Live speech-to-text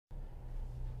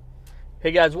Hey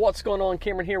guys, what's going on?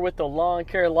 Cameron here with the Lawn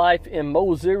Care Life in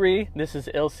Missouri. This is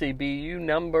LCBU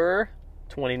number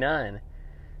 29.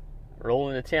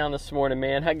 Rolling to town this morning,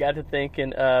 man. I got to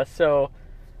thinking, I've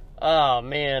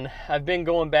been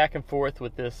going back and forth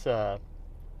with this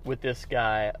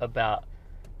guy about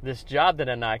this job that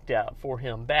I knocked out for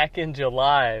him back in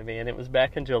July, man. It was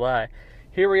back in July.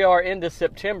 Here we are into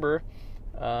September.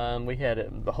 We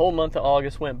had the whole month of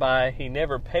August went by. He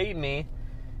never paid me.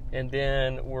 And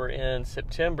then we're in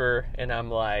September, and I'm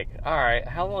like, all right,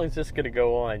 how long is this going to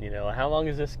go on? How long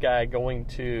is this guy going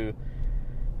to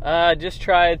just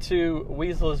try to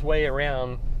weasel his way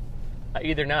around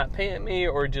either not paying me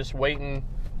or just waiting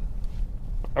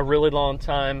a really long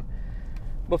time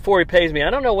before he pays me? I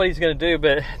don't know what he's going to do,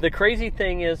 but the crazy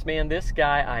thing is, man, this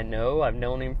guy I've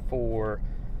known him for,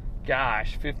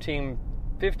 15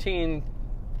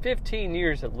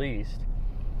 years at least.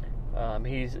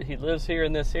 He lives here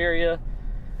in this area.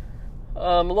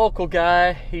 A local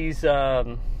guy. He's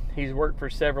worked for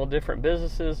several different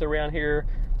businesses around here.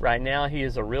 Right now, he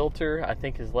is a realtor. I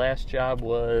think his last job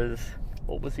was,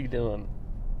 what was he doing?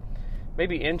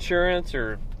 Maybe insurance,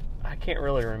 or I can't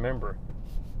really remember.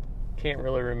 Can't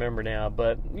really remember now.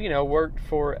 But worked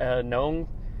for a known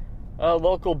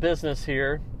local business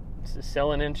here,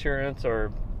 selling insurance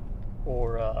or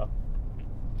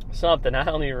something. I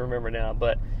don't even remember now,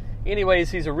 but. Anyways,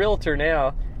 he's a realtor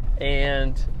now,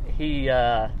 and he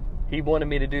wanted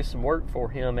me to do some work for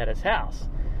him at his house.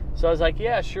 So I was like,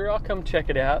 yeah, sure, I'll come check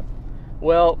it out.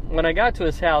 Well, when I got to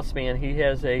his house, man, he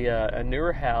has a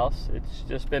newer house. It's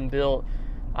just been built,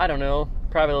 I don't know,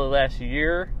 probably the last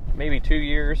year, maybe 2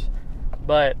 years.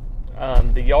 But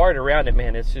the yard around it,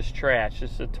 man, it's just trash.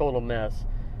 It's a total mess.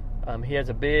 He has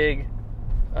a big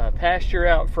pasture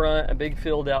out front, a big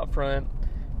field out front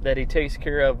that he takes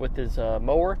care of with his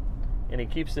mower. And he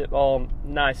keeps it all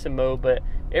nice and mowed, but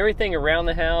everything around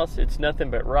the house, it's nothing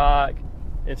but rock.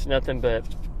 It's nothing but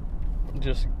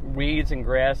just weeds and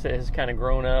grass that has kind of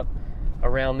grown up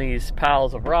around these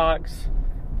piles of rocks,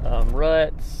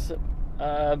 ruts.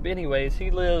 Anyways,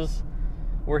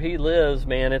 where he lives,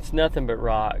 man, it's nothing but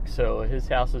rock. So his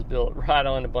house is built right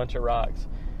on a bunch of rocks.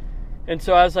 And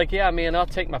so I was like, yeah, man, I'll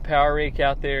take my power rake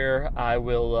out there.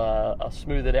 I'll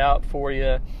smooth it out for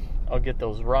you. I'll get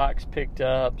those rocks picked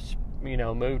up,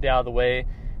 moved out of the way.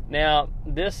 Now,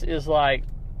 this is like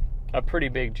a pretty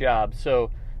big job. So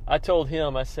I told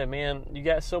him, I said, man, you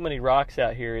got so many rocks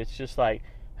out here. It's just like,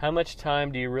 how much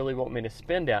time do you really want me to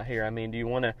spend out here? I mean, do you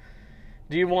want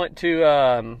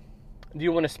to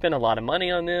spend a lot of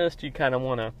money on this? Do you kind of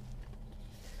want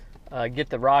to get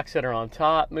the rocks that are on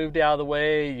top moved out of the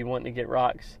way? You want to get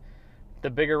the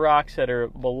bigger rocks that are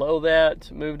below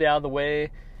that moved out of the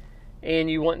way?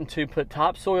 And you wanting to put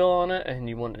topsoil on it, and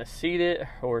you want to seed it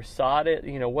or sod it?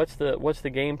 What's the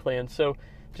game plan? So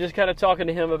just kind of talking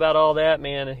to him about all that,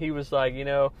 man, and he was like,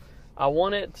 I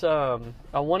want it to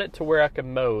where I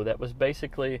can mow. That was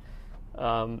basically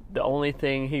the only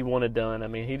thing he wanted done. I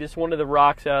mean, he just wanted the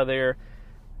rocks out of there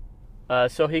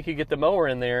so he could get the mower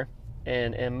in there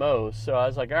and mow. So I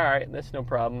was like, all right, that's no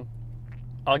problem.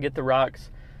 I'll get the rocks,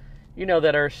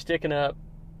 that are sticking up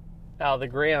out of the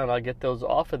ground. I'll get those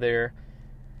off of there.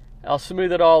 I'll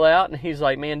smooth it all out. And he's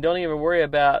like, man, don't even worry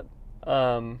about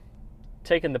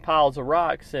taking the piles of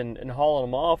rocks and hauling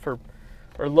them off or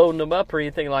loading them up or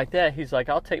anything like that. He's like,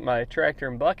 I'll take my tractor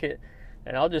and bucket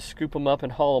and I'll just scoop them up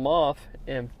and haul them off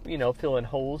and fill in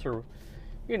holes or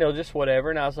just whatever.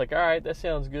 And I was like, all right, that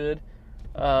sounds good.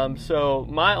 So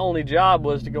my only job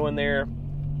was to go in there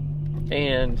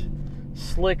and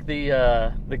slick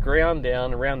the ground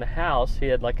down around the house. He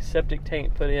had like a septic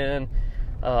tank put in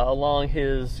along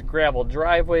his gravel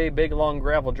driveway, big long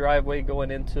gravel driveway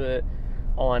going into it.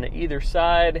 On either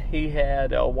side, he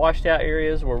had washed out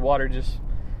areas where water just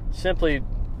simply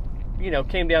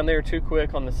came down there too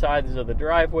quick on the sides of the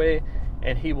driveway,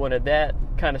 and he wanted that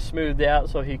kind of smoothed out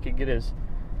so he could get his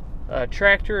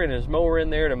tractor and his mower in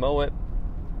there to mow it.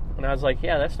 And I was like,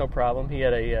 yeah, that's no problem. He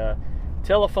had a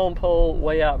telephone pole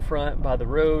way out front by the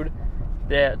road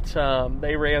that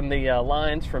they ran the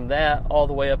lines from that all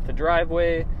the way up the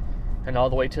driveway and all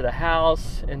the way to the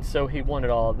house, and so he wanted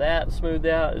all of that smoothed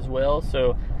out as well.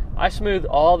 So I smoothed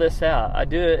all this out. I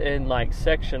do it in like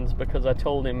sections because I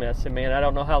told him, I said, man, I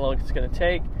don't know how long it's going to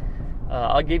take.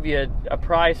 I'll give you a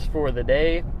price for the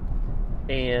day,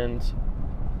 and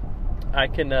I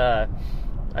can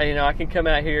I can come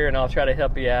out here and I'll try to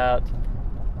help you out.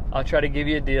 I'll try to give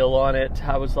you a deal on it.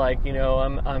 I was like,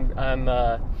 I'm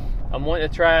wanting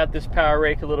to try out this power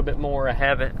rake a little bit more. I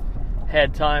haven't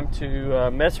had time to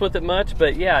mess with it much,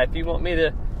 but yeah, if you want me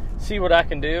to see what I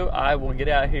can do, I will get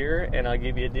out here and I'll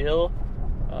give you a deal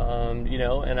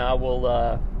and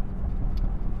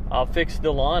I'll fix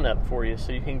the lawn up for you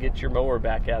so you can get your mower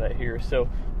back out of here. So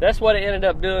that's what I ended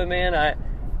up doing, man.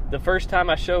 The first time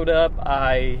I showed up,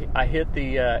 I hit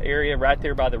the area right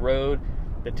there by the road,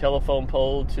 the telephone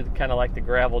pole to kind of like the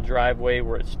gravel driveway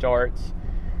where it starts.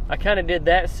 I kind of did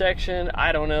that section.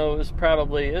 I don't know, it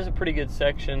was a pretty good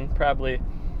section, probably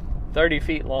 30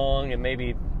 feet long and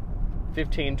maybe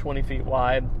 15, 20 feet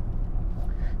wide.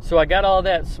 So I got all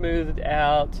that smoothed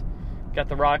out, got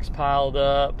the rocks piled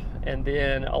up, and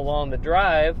then along the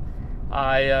drive,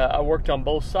 I worked on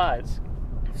both sides.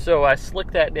 So I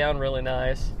slicked that down really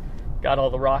nice, got all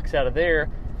the rocks out of there,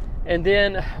 and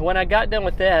then when I got done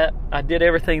with that, I did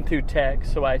everything through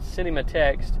text. So I sent him a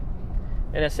text,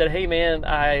 and I said, hey man,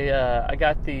 I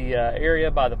got the area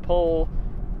by the pole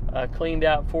cleaned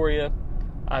out for you.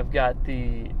 I've got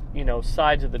the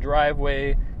sides of the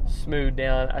driveway smoothed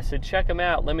down. I said, check them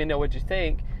out, let me know what you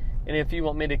think, and if you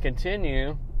want me to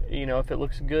continue, if it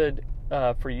looks good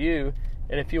for you,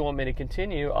 and if you want me to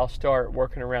continue, I'll start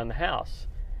working around the house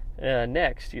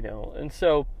next, And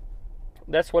so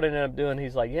that's what I ended up doing.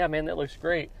 He's like, yeah, man, that looks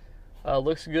great.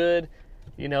 Looks good.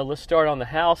 Let's start on the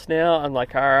house now. I'm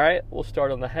like, all right, we'll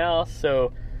start on the house.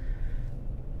 So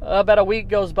about a week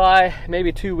goes by,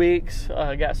 maybe 2 weeks.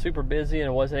 I got super busy and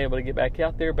I wasn't able to get back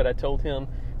out there, but I told him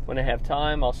when I have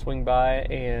time, I'll swing by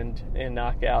and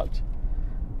knock out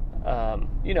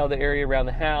the area around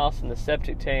the house and the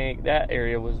septic tank. That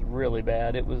area was really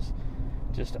bad. It was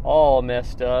just all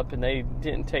messed up, and they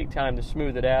didn't take time to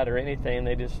smooth it out or anything.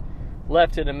 They just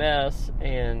left it a mess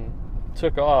and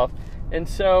took off. And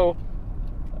so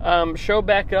showed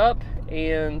back up,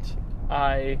 and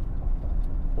I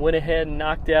went ahead and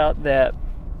knocked out that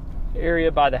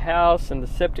area by the house and the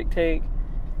septic tank.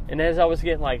 And as I was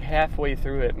getting like halfway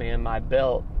through it, man, my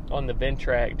belt on the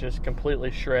Ventrac just completely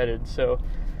shredded. So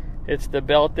it's the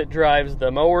belt that drives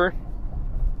the mower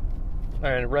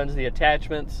and runs the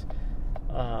attachments.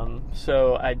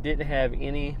 So I didn't have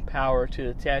any power to the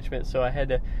attachment, so I had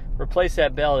to replace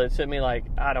that belt. It took me like,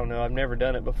 I don't know, I've never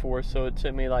done it before, so it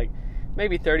took me like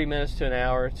maybe 30 minutes to an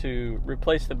hour to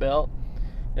replace the belt.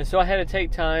 And so I had to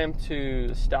take time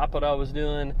to stop what I was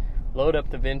doing, load up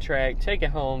the Ventrac, take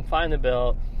it home, find the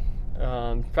belt,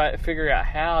 figure out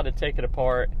how to take it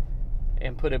apart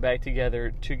and put it back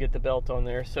together to get the belt on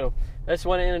there. So that's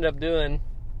what I ended up doing.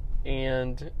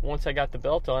 And once I got the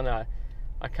belt on, I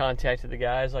contacted the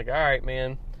guys, like, all right,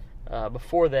 man.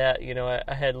 Before that,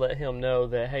 I had let him know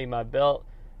that, hey, my belt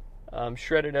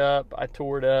shredded up, I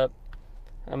tore it up.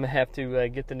 I'm going to have to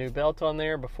get the new belt on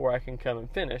there before I can come and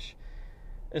finish.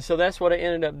 And so that's what I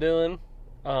ended up doing.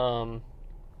 I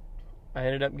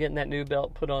ended up getting that new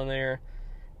belt put on there.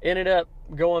 Ended up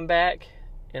going back,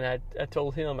 and I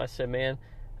told him, I said, man,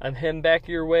 I'm heading back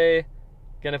your way,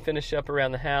 going to finish up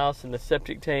around the house and the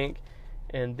septic tank,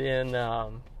 and then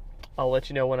I'll let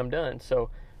you know when I'm done. So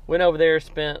went over there,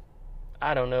 spent,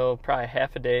 I don't know, probably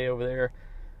half a day over there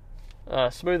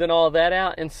smoothing all of that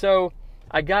out. And so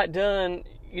I got done,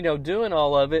 doing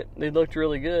all of it. It looked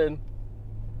really good.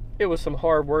 It was some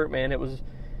hard work, man. It was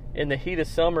in the heat of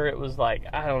summer. It was like,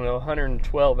 I don't know,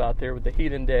 112 out there with the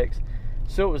heat index.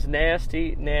 So it was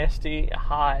nasty,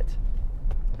 hot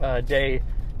day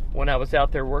when I was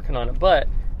out there working on it. But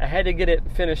I had to get it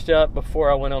finished up before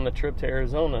I went on the trip to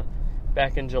Arizona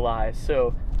back in July.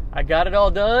 So I got it all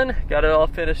done, got it all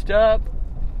finished up.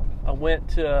 I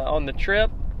went on the trip.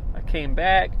 I came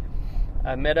back.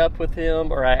 I met up with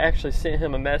him, or I actually sent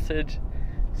him a message.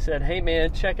 Said, hey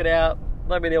man, check it out.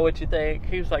 Let me know what you think.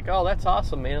 He was like, oh, that's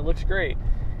awesome, man. It looks great.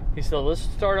 He said, let's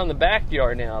start on the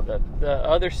backyard now. The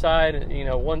other side,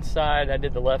 one side, I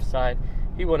did the left side.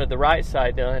 He wanted the right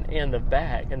side done and the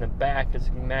back. And the back is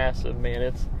massive, man.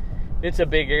 It's a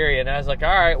big area. And I was like, all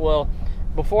right, well,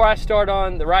 before I start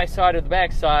on the right side or the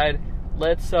back side,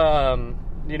 let's,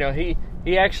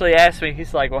 he actually asked me,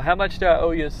 he's like, well, how much do I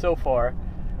owe you so far?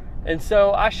 And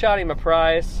so I shot him a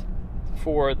price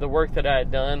for the work that I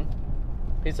had done.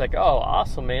 He's like, oh,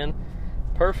 awesome, man.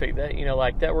 Perfect. That,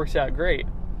 that works out great.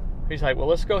 He's like, well,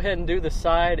 let's go ahead and do the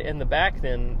side and the back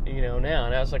then, now.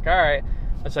 And I was like, all right.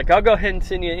 I was like, I'll go ahead and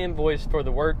send you an invoice for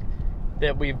the work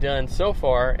that we've done so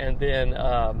far, and then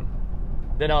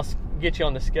I'll get you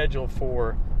on the schedule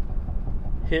for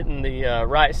hitting the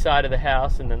right side of the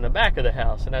house and then the back of the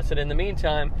house. And I said, in the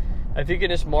meantime, if you can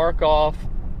just mark off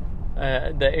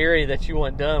the area that you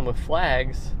want done with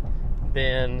flags,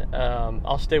 then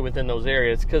I'll stay within those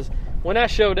areas. Because when I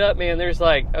showed up, man, there's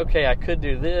like, okay, I could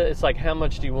do this. It's like, how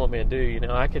much do you want me to do?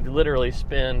 I could literally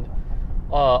spend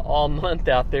all month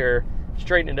out there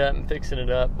straightening it up and fixing it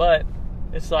up. But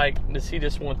it's like, does he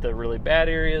just want the really bad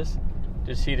areas?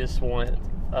 Does he just want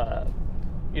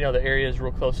the area is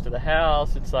real close to the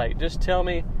house. It's like, just tell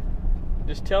me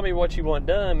what you want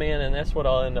done, man, and that's what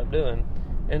I'll end up doing.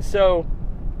 And so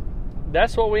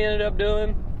that's what we ended up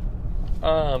doing.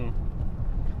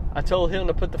 I told him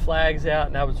to put the flags out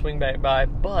and I would swing back by,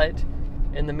 but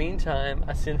in the meantime,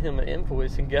 I sent him an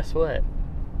invoice, and guess what?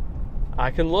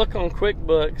 I can look on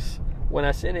QuickBooks when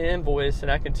I send an invoice, and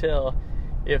I can tell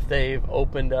if they've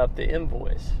opened up the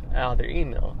invoice out of their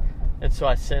email. And so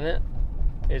I sent it.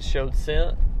 It showed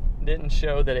sent. Didn't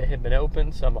show that it had been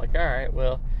opened. So I'm like, all right,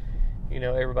 well,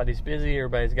 everybody's busy.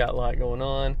 Everybody's got a lot going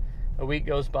on. A week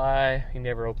goes by. He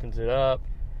never opens it up.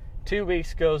 2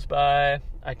 weeks goes by.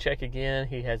 I check again.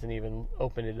 He hasn't even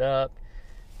opened it up.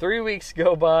 3 weeks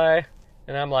go by.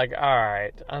 And I'm like, all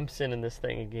right, I'm sending this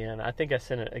thing again. I think I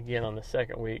sent it again on the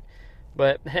second week,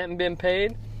 but hadn't been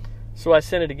paid. So I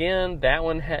sent it again. That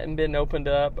one hadn't been opened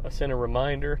up. I sent a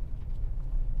reminder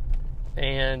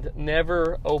and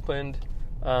never opened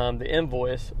the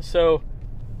invoice. So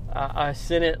I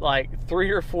sent it like 3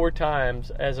 or 4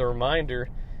 times as a reminder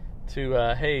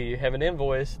to, hey, you have an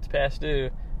invoice. It's past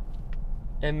due.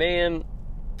 And man,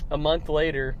 a month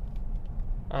later,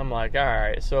 I'm like, all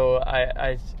right. So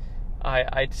I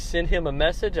sent him a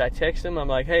message. I text him. I'm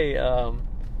like, hey, I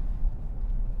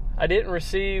didn't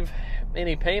receive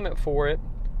any payment for it.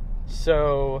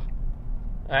 So,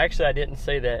 I didn't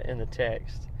say that in the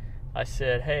text. I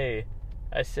said, hey,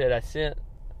 I sent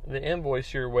the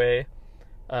invoice your way.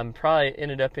 Probably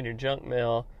ended up in your junk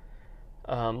mail.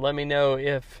 Let me know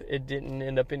if it didn't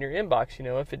end up in your inbox.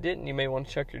 If it didn't, you may want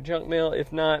to check your junk mail.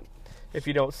 If not, if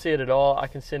you don't see it at all, I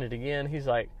can send it again. He's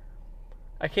like,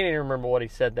 I can't even remember what he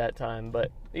said that time,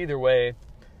 but either way,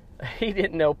 he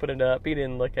didn't open it up. He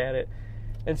didn't look at it.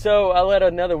 And so I let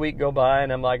another week go by,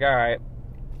 and I'm like, all right,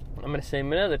 I'm going to send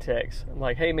him another text. I'm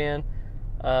like, hey, man,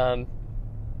 I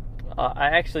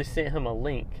actually sent him a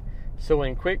link. So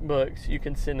in QuickBooks, you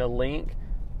can send a link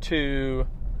to,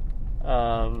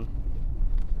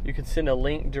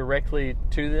 directly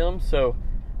to them. So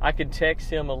I could text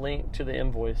him a link to the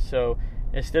invoice. So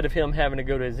instead of him having to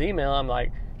go to his email, I'm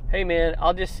like, hey man,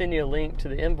 I'll just send you a link to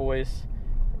the invoice,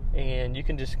 and you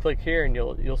can just click here and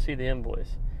you'll see the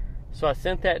invoice. So I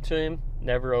sent that to him,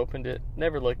 never opened it,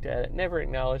 never looked at it, never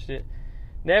acknowledged it,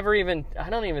 I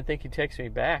don't even think he texted me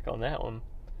back on that one.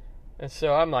 And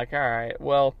so I'm like, all right,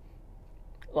 well,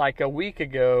 like a week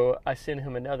ago, I sent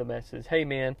him another message. Hey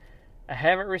man, I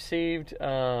haven't received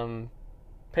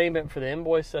payment for the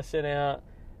invoice I sent out.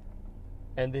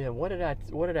 And then what did I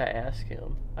ask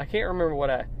him? I can't remember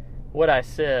what I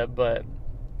said, but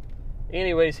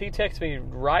anyways, he texted me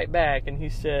right back and he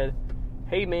said,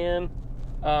 hey man,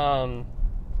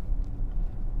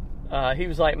 he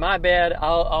was like, my bad,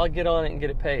 I'll get on it and get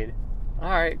it paid. All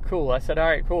right, cool. I said, all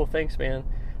right, cool, thanks man.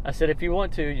 I said, if you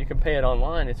want to, you can pay it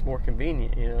online. It's more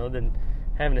convenient, than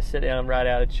having to sit down and write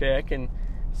out a check and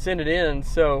send it in.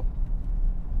 So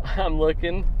I'm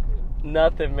looking,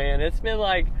 nothing, man. It's been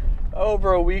like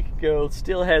over a week ago,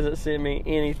 still hasn't sent me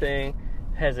anything.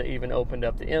 Hasn't even opened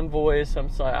up the invoice. I'm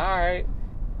just like, all right.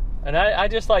 And I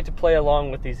just like to play along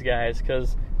with these guys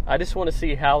because I just want to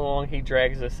see how long he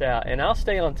drags this out. And I'll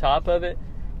stay on top of it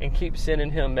and keep sending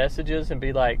him messages and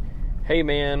be like, hey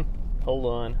man, hold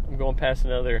on, I'm going past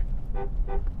another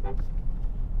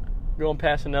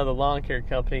lawn care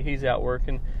company. He's out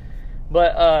working.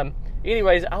 But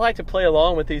anyways, I like to play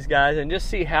along with these guys and just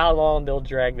see how long they'll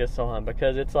drag this on,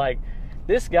 because it's like,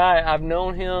 this guy, I've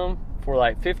known him for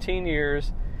like 15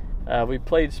 years. We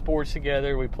played sports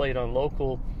together. We played on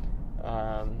local,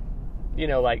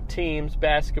 like teams,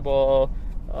 basketball,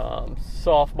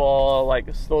 softball,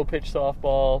 like slow pitch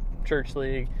softball, church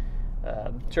league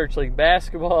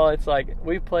basketball. It's like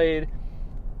we've played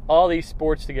all these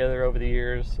sports together over the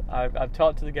years. I've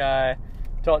talked to the guy,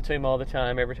 talk to him all the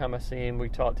time. Every time I see him, we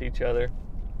talk to each other.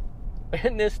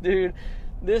 And this dude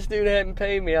hadn't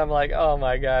paid me. I'm like, oh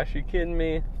my gosh, you kidding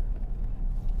me?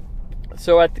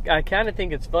 So I kind of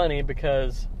think it's funny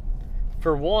because,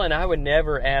 for one, I would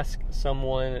never ask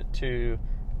someone to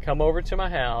come over to my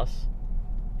house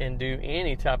and do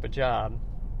any type of job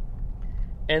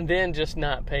and then just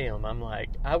not pay them. I'm like,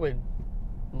 I would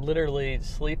literally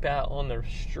sleep out on the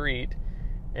street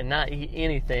and not eat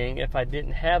anything if I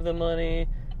didn't have the money.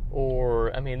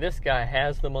 Or, this guy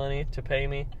has the money to pay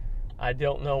me. I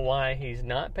don't know why he's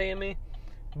not paying me.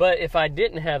 But if I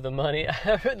didn't have the money,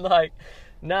 I would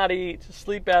not eat,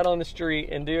 sleep out on the street,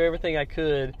 and do everything I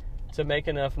could to make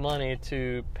enough money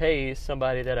to pay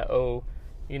somebody that I owe,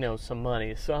 some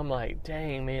money. So I'm like,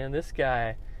 dang, man, this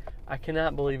guy, I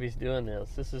cannot believe he's doing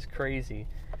this. This is crazy.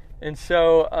 And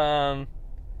so,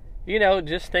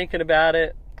 just thinking about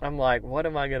it, I'm like, what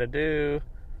am I going to do?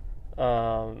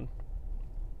 I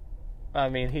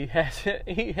mean, he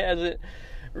hasn't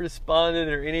responded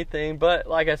or anything. But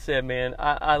like I said, man,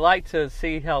 I like to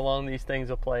see how long these things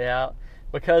will play out,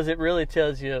 because it really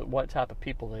tells you what type of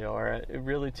people they are. It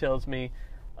really tells me,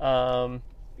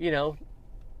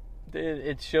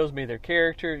 it shows me their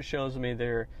character. It shows me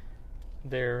their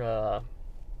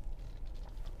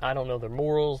I don't know, their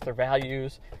morals, their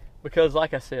values. Because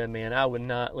like I said, man, I would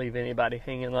not leave anybody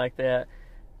hanging like that.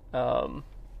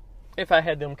 If I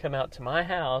had them come out to my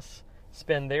house,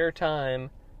 spend their time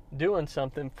doing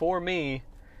something for me,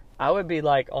 I would be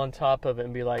like on top of it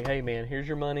and be like, hey man, here's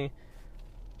your money,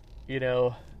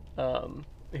 here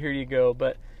you go.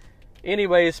 But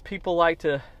anyways, people like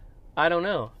to, I don't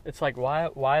know, it's like,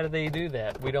 why do they do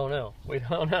that? We don't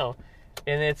know.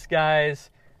 And it's guys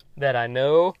that I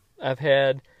know. I've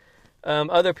had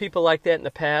other people like that in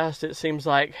the past. It seems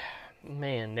like,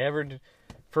 man,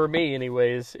 for me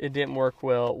anyways, it didn't work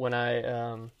well. When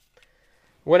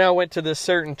I went to this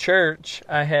certain church,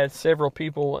 I had several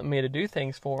people want me to do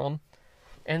things for them,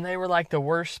 and they were like the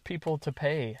worst people to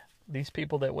pay. These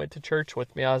people that went to church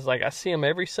with me, I was like, I see them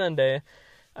every Sunday.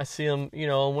 I see them,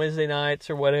 on Wednesday nights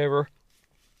or whatever.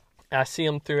 I see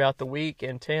them throughout the week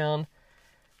in town.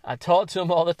 I talk to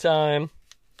them all the time.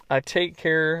 I take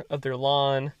care of their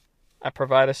lawn. I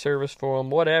provide a service for them,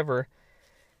 whatever.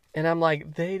 And I'm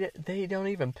like, they don't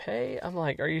even pay? I'm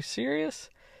like, are you serious?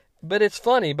 But it's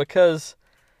funny because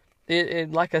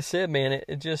it like I said, man,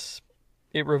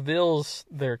 it reveals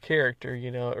their character,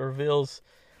 it reveals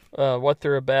what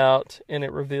they're about, and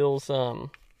it reveals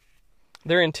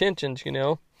their intentions,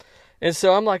 And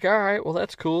so I'm like, all right, well,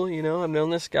 that's cool, I've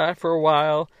known this guy for a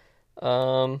while.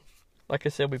 Like I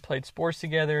said, we played sports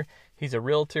together. He's a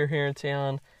realtor here in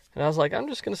town. And I was like, I'm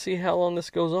just going to see how long this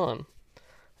goes on.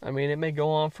 I mean, it may go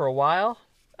on for a while.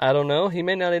 I don't know. He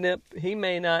may not end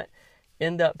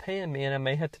up paying me, and I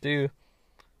may have to do,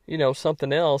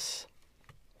 something else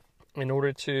in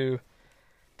order to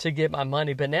get my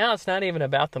money. But now it's not even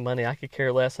about the money. I could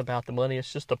care less about the money.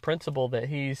 It's just the principle that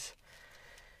he's,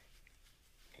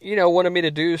 wanted me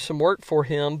to do some work for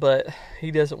him, but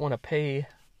he doesn't want to pay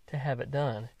to have it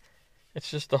done. It's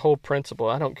just the whole principle.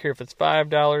 I don't care if it's $5,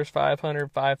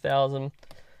 $500, $5,000.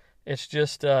 It's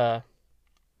just,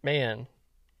 man,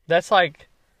 that's like,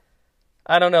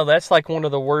 I don't know, that's like one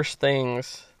of the worst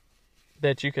things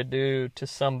that you could do to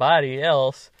somebody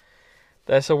else.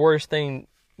 That's the worst thing,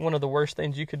 one of the worst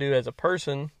things you could do as a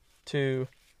person to,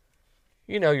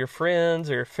 your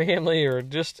friends or family or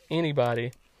just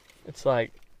anybody. It's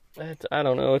like, I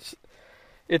don't know,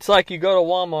 it's like you go to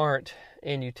Walmart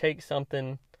and you take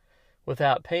something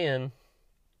without paying.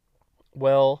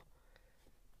 Well,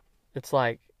 it's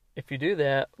like, if you do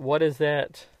that, what does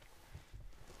that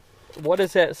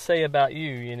say about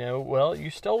you? Well,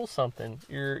 you stole something.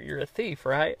 You're a thief,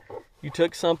 right? You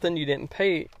took something, you didn't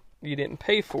pay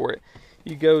for it.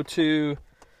 You go to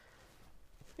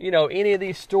any of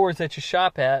these stores that you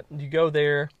shop at, you go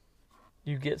there,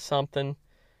 you get something,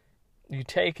 you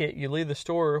take it, you leave the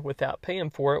store without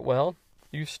paying for it. Well,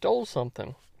 you stole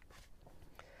something.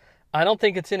 I don't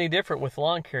think it's any different with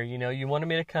lawn care. You wanted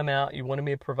me to come out, you wanted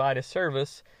me to provide a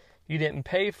service, you didn't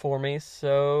pay for me,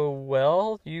 so,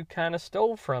 well, you kind of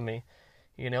stole from me.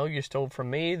 You stole from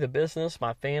me, the business,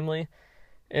 my family.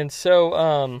 And so,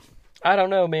 I don't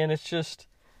know, man, it's just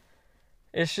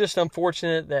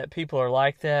unfortunate that people are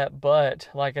like that. But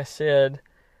like I said,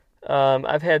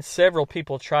 I've had several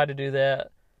people try to do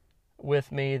that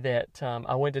with me that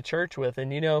I went to church with.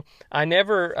 And, I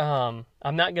never,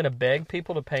 I'm not going to beg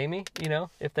people to pay me,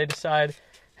 if they decide,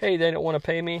 hey, they don't want to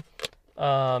pay me.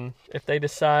 If they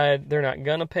decide they're not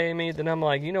going to pay me, then I'm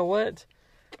like, you know what?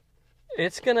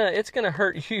 It's going to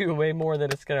hurt you way more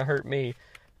than it's going to hurt me.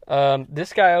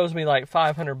 This guy owes me like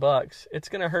 $500. It's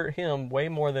going to hurt him way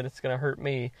more than it's going to hurt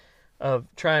me of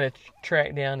trying to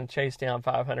track down and chase down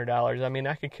 $500. I mean,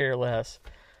 I could care less.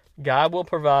 God will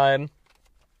provide.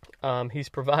 He's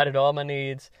provided all my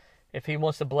needs. If he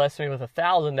wants to bless me with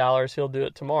 $1,000, he'll do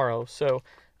it tomorrow. So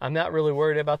I'm not really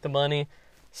worried about the money.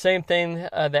 Same thing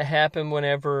that happened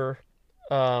whenever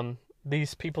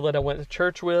these people that I went to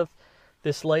church with,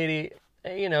 this lady,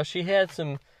 she had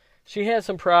some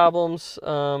problems.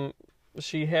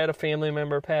 She had a family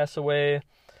member pass away.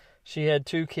 She had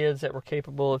 2 kids that were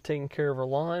capable of taking care of her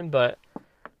lawn, but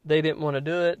they didn't want to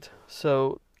do it.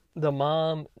 So the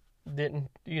mom didn't,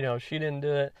 she didn't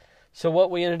do it. So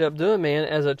what we ended up doing, man,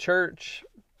 as a church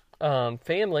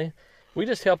family, we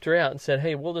just helped her out and said,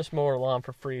 hey, we'll just mow her lawn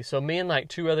for free. So me and like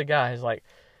 2 other guys, like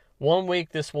one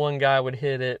week this one guy would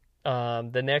hit it.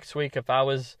 The next week, if I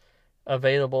was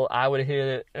available, I would hit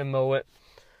it and mow it.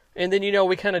 And then,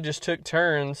 we kind of just took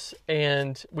turns,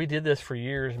 and we did this for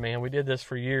years, man. We did this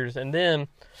for years. And then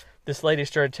this lady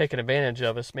started taking advantage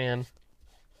of us, man.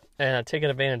 And taking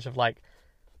advantage of, like,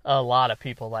 a lot of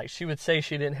people. Like, she would say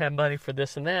she didn't have money for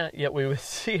this and that, yet we would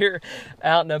see her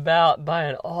out and about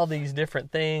buying all these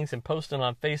different things and posting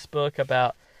on Facebook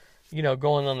about,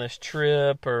 going on this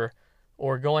trip or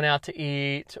going out to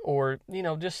eat or,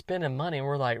 just spending money. And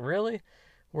we're like, really?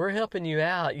 We're helping you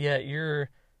out, yet you're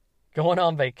going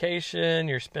on vacation,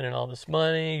 you're spending all this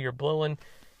money, you're blowing,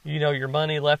 your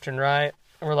money left and right.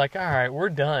 And we're like, all right, we're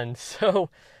done. So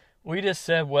we just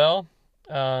said, well,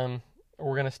 we're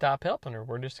going to stop helping her.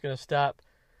 We're just going to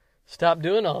stop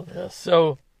doing all this.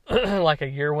 So like a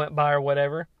year went by or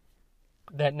whatever.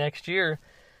 That next year,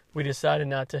 we decided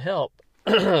not to help.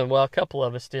 Well, a couple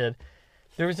of us did.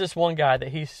 There was this one guy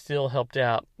that he still helped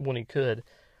out when he could.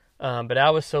 But I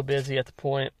was so busy at the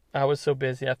point. I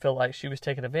felt like she was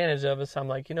taking advantage of us. I'm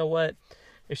like, you know what?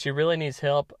 If she really needs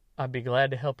help, I'd be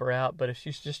glad to help her out. But if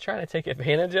she's just trying to take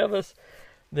advantage of us,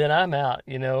 then I'm out,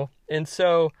 And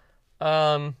so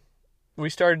we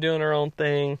started doing our own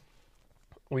thing.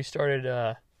 We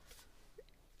started,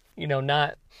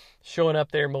 not showing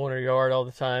up there mowing her yard all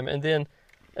the time. And then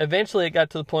eventually it got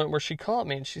to the point where she called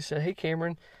me and she said, hey,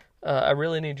 Cameron, I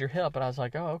really need your help. And I was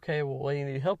like, oh, okay, well, what do you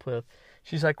need help with?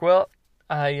 She's like, well,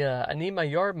 I need my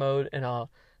yard mowed and I'll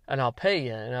pay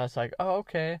you. And I was like, oh,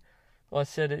 okay. Well, I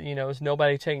said, is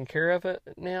nobody taking care of it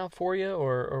now for you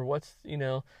or what's,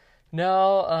 no,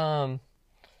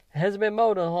 it hasn't been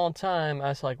mowed in a long time. I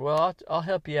was like, well, I'll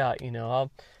help you out.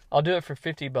 I'll do it for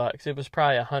 $50. It was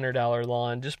probably $100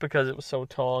 lawn just because it was so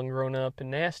tall and grown up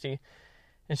and nasty.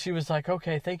 And she was like,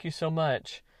 okay, thank you so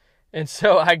much. And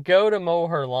so I go to mow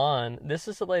her lawn. This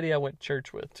is the lady I went to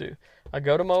church with too. I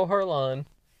go to mow her lawn.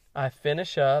 I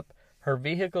finish up. Her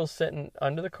vehicle's sitting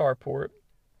under the carport.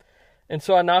 And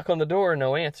so I knock on the door,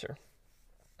 no answer.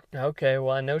 Okay,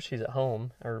 well, I know she's at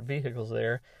home. Her vehicle's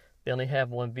there. They only have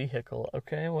one vehicle.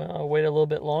 Okay, well, I'll wait a little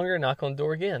bit longer, knock on the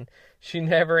door again. She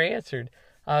never answered.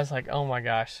 I was like, oh my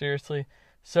gosh, seriously?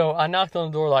 So I knocked on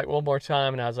the door like one more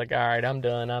time, and I was like, all right, I'm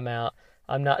done. I'm out.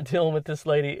 I'm not dealing with this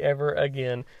lady ever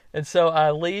again. And so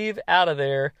I leave out of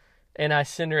there, and I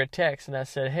send her a text, and I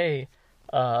said, hey,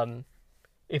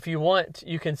 if you want,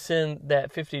 you can send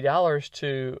that $50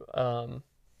 to,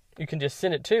 you can just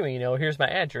send it to me, here's my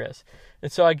address.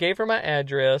 And so I gave her my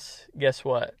address. Guess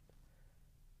what?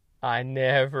 I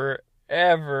never,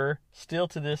 ever, still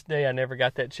to this day, I never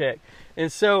got that check.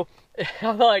 And so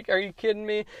I'm like, are you kidding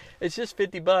me? It's just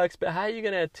 $50, but how are you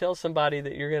going to tell somebody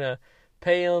that you're going to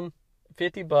pay them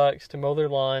 $50 to mow their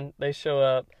lawn? They show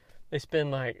up, they spend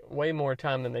like way more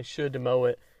time than they should to mow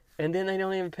it, and then they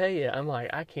don't even pay you. I'm like,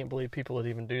 I can't believe people would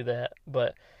even do that.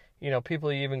 But,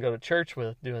 people you even go to church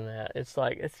with doing that. It's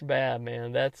like, it's bad,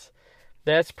 man.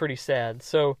 That's pretty sad.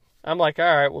 So I'm like, all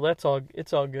right, well, it's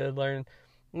all good. Learn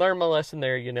my lesson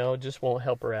there, just won't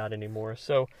help her out anymore.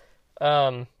 So,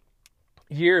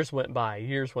 years went by.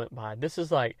 This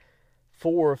is like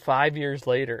 4 or 5 years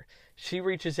later. She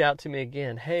reaches out to me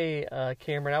again. Hey,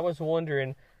 Cameron, I was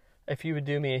wondering if you would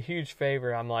do me a huge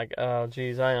favor. I'm like, oh,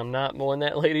 geez, I am not mowing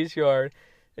that lady's yard.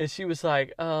 And she was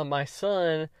like, my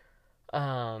son,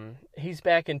 he's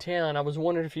back in town. I was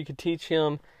wondering if you could teach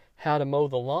him how to mow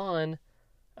the lawn.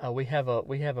 We have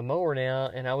a mower now,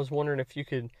 and I was wondering if you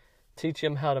could teach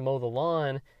him how to mow the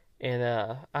lawn,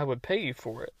 and I would pay you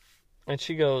for it. And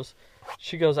she goes,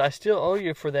 I still owe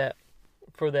you for that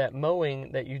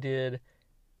mowing that you did,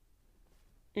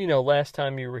 last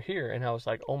time you were here. And I was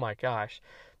like, oh my gosh,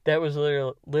 that was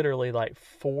literally like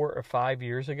 4 or 5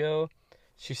 years ago.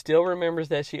 She still remembers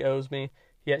that she owes me,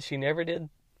 yet she never did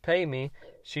pay me.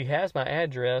 She has my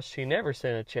address. She never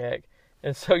sent a check.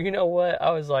 And so, you know what?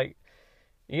 I was like,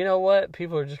 you know what?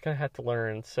 People are just going to have to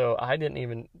learn. So I didn't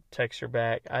even text her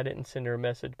back. I didn't send her a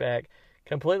message back.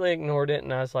 Completely ignored it.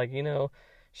 And I was like,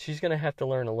 she's going to have to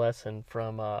learn a lesson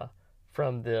from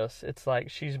this. It's like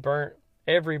she's burnt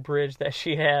every bridge that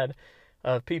she had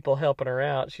of people helping her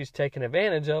out. She's taken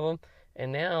advantage of them.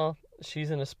 And now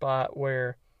she's in a spot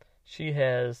where she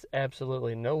has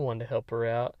absolutely no one to help her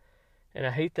out. And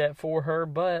I hate that for her,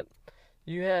 but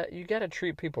you got to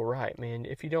treat people right, man.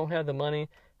 If you don't have the money,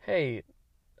 hey,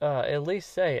 at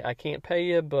least say, I can't pay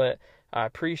you, but I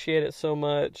appreciate it so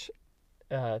much.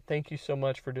 Thank you so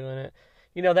much for doing it.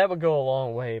 That would go a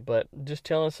long way, but just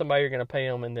telling somebody you're going to pay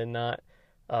them and then not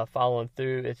following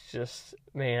through, it's just,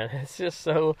 man, it's just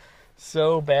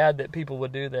so bad that people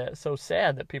would do that. So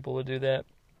sad that people would do that.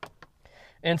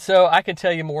 And so I can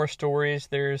tell you more stories.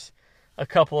 There's a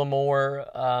couple of more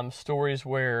stories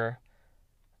where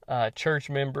church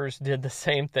members did the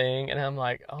same thing. And I'm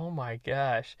like, oh my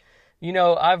gosh. You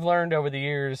know, I've learned over the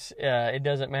years, it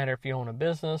doesn't matter if you own a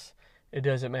business. It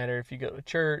doesn't matter if you go to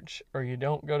church or you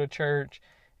don't go to church.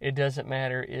 It doesn't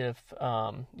matter if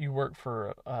you work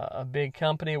for a big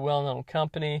company, a well-known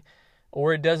company,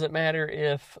 or it doesn't matter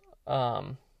if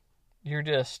you're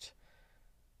just,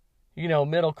 you know,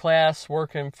 middle class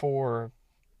working for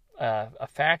a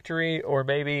factory, or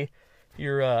maybe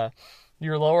you're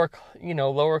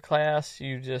lower class.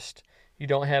 You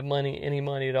don't have any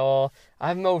money at all.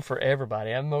 I've mowed for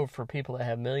everybody. I've mowed for people that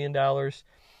have $1 million.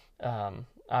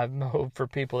 I've mowed for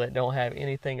people that don't have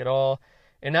anything at all.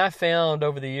 And I found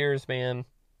over the years, man,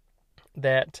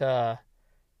 that,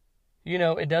 you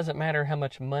know, it doesn't matter how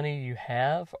much money you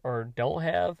have or don't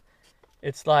have.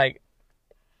 It's like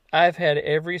I've had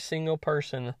every single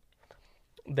person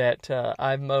that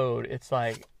I've mowed. It's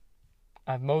like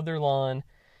I've mowed their lawn.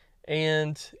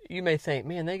 And you may think,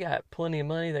 man, they got plenty of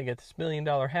money. They got this $1 million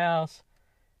house.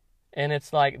 And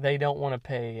it's like they don't want to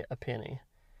pay a penny.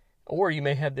 Or you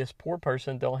may have this poor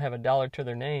person don't have a dollar to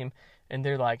their name, and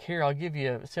they're like, here, I'll give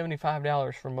you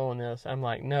 $75 for mowing this. I'm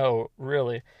like, no,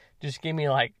 really, just give me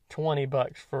like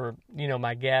 $20 for, you know,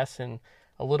 my gas and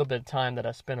a little bit of time that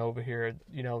I spent over here.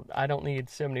 You know, I don't need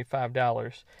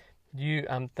 $75.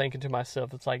 I'm thinking to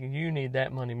myself, it's like you need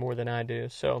that money more than I do.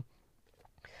 So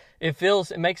it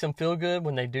makes them feel good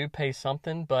when they do pay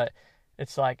something, but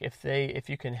it's like if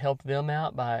you can help them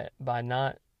out by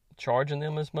not charging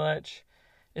them as much,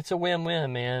 it's a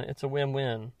win-win, man. It's a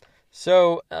win-win.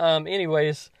 So,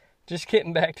 anyways, just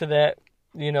getting back to that,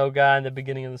 you know, guy in the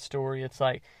beginning of the story. It's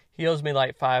like he owes me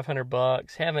like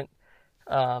 $500.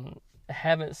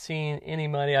 Haven't seen any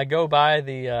money. I go by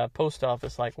the post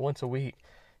office like once a week,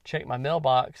 check my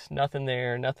mailbox. Nothing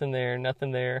there.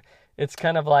 It's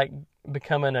kind of like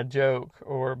becoming a joke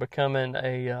or becoming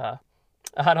a,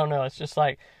 I don't know. It's just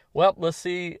like, well, let's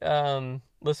see.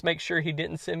 Let's make sure he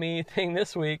didn't send me anything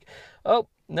this week. Oh,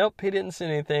 nope, he didn't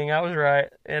send anything. I was right.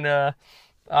 And I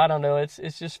don't know. It's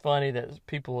just funny that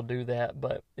people will do that,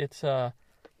 but it's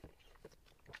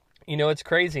you know, it's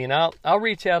crazy. And I'll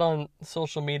reach out on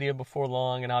social media before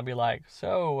long, and I'll be like,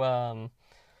 so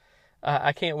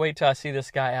I can't wait till I see this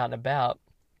guy out and about,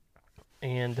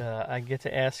 and I get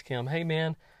to ask him, hey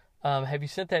man, have you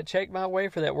sent that check my way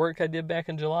for that work I did back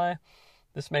in July?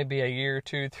 This may be a year,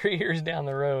 2, 3 years down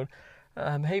the road.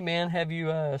 Hey man, have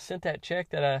you sent that check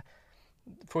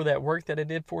for that work that I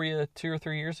did for you 2 or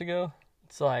 3 years ago?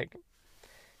 It's like,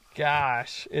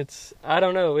 gosh, I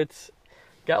don't know.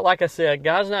 Like I said,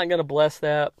 God's not going to bless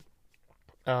that.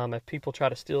 If people try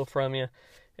to steal from you,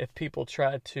 if people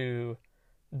try to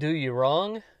do you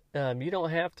wrong, you don't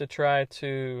have to try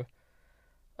to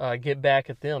get back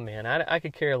at them, man. I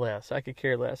could care less.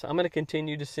 I'm going to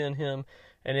continue to send him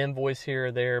an invoice here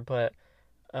or there, but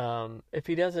if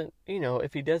he doesn't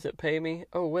pay me,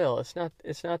 oh well, it's not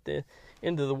the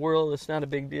end of the world. It's not a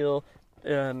big deal.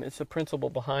 It's a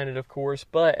principle behind it, of course,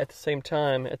 but at the same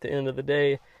time, at the end of the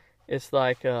day, it's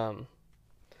like, you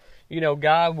know,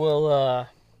 God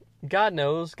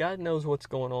knows what's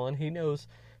going on. He knows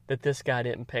that this guy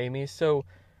didn't pay me. So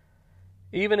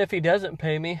even if he doesn't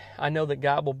pay me, I know that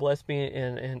God will bless me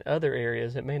in other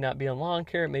areas. It may not be in lawn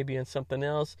care. It may be in something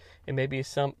else. It may be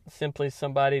simply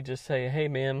somebody just say, hey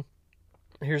man,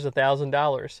 here's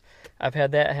 $1,000. I've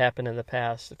had that happen in the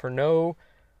past for no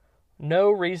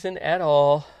reason at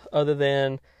all other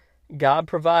than God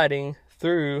providing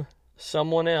through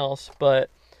someone else. But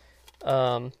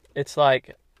it's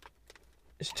like,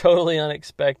 it's totally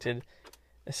unexpected.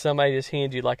 Somebody just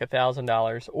hands you like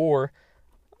 $1,000, or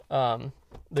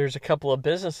there's a couple of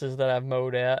businesses that I've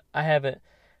mowed at. I haven't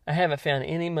found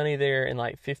any money there in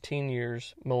like 15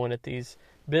 years mowing at these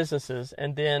businesses,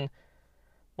 and then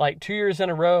like 2 years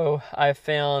in a row, I've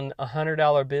found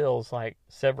 $100 bills like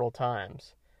several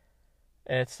times.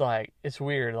 And it's like, it's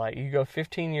weird. Like you go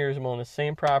 15 years mowing the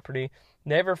same property,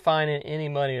 never finding any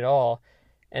money at all,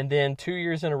 and then 2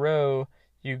 years in a row,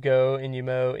 you go and you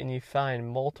mow and you find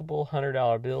multiple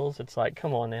 $100 bills. It's like,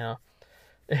 come on now.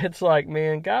 It's like,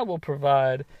 man, God will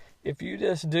provide if you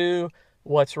just do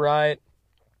what's right.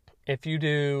 If you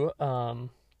do,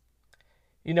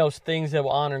 things that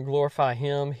will honor and glorify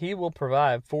Him, He will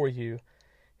provide for you.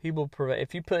 He will provide.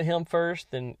 If you put Him first,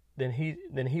 then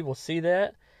He will see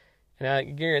that, and I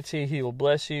guarantee He will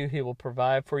bless you. He will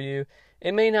provide for you.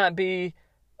 It may not be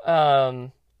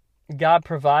God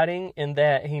providing in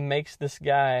that He makes this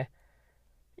guy,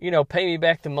 pay me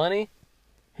back the money.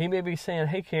 He may be saying,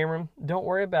 hey, Cameron, don't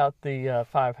worry about the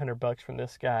 $500 from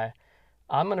this guy.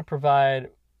 I'm going to provide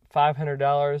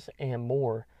 $500 and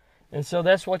more. And so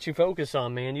that's what you focus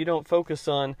on, man. You don't focus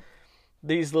on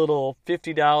these little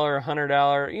 $50,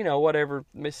 $100, whatever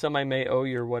somebody may owe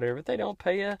you or whatever. If they don't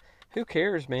pay you, who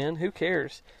cares, man? Who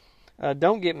cares?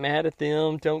 Don't get mad at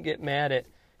them. Don't get mad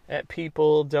at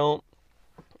people. Don't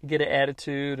get an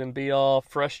attitude and be all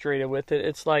frustrated with it.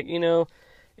 It's like,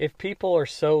 if people are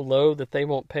so low that they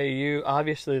won't pay you,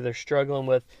 obviously they're struggling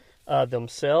with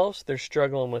themselves. They're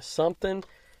struggling with something.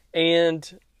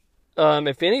 And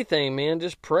if anything, man,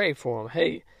 just pray for them.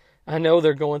 Hey, I know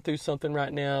they're going through something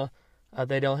right now.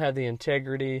 They don't have the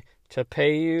integrity to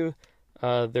pay you.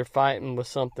 They're fighting with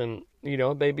something,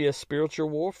 maybe a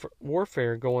spiritual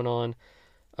warfare going on,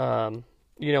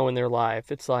 in their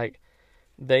life. It's like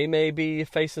they may be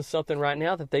facing something right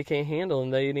now that they can't handle,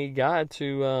 and they need God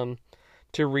to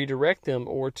redirect them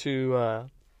or to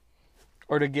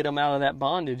get them out of that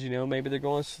bondage. Maybe they're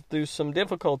going through some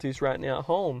difficulties right now at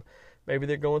home. Maybe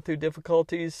they're going through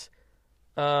difficulties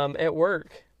at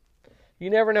work. You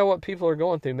never know what people are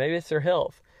going through. Maybe it's their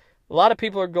health. A lot of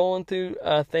people are going through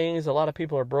things. A lot of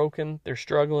people are broken. They're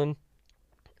struggling.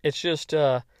 It's just,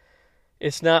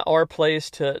 it's not our place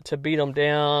to beat them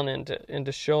down and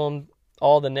to show them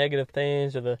all the negative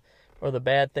things or the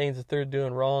bad things that they're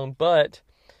doing wrong. But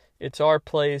it's our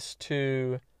place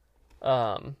to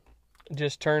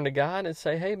just turn to God and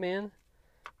say, hey, man,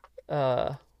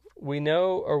 we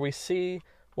know or we see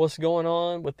what's going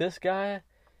on with this guy.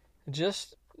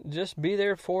 Just be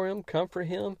there for him, comfort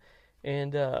him,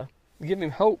 and give him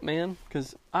hope, man.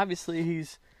 Because obviously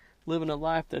he's living a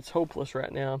life that's hopeless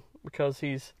right now because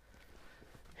he's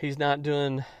not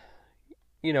doing,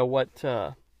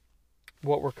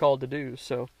 what we're called to do.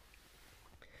 So,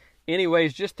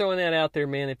 anyways, just throwing that out there,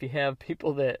 man. If you have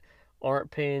people that aren't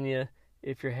paying you,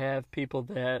 if you have people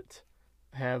that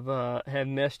have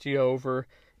messed you over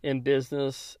in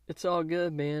business, it's all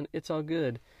good, man. It's all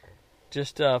good.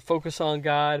 Just focus on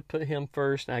God, put Him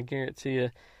first, and I guarantee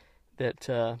you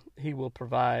that He will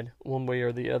provide one way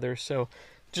or the other. So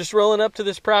just rolling up to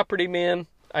this property, man.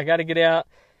 I got to get out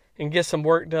and get some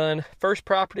work done. First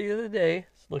property of the day.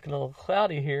 It's looking a little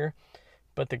cloudy here,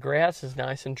 but the grass is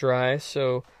nice and dry,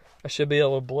 so I should be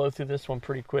able to blow through this one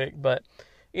pretty quick. But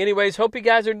anyways, hope you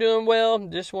guys are doing well.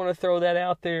 Just want to throw that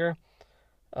out there.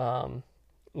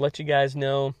 Let you guys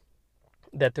know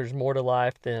that there's more to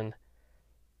life than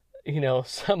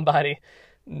somebody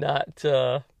not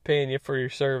paying you for your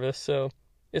service. So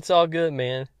it's all good,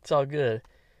 man. It's all good.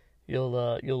 You'll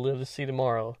live to see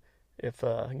tomorrow, if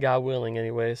God willing,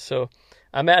 anyways. So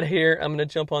I'm out of here. I'm gonna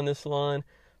jump on this lawn.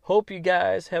 Hope you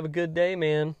guys have a good day,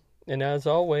 man. And as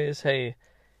always, hey,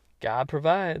 God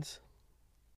provides.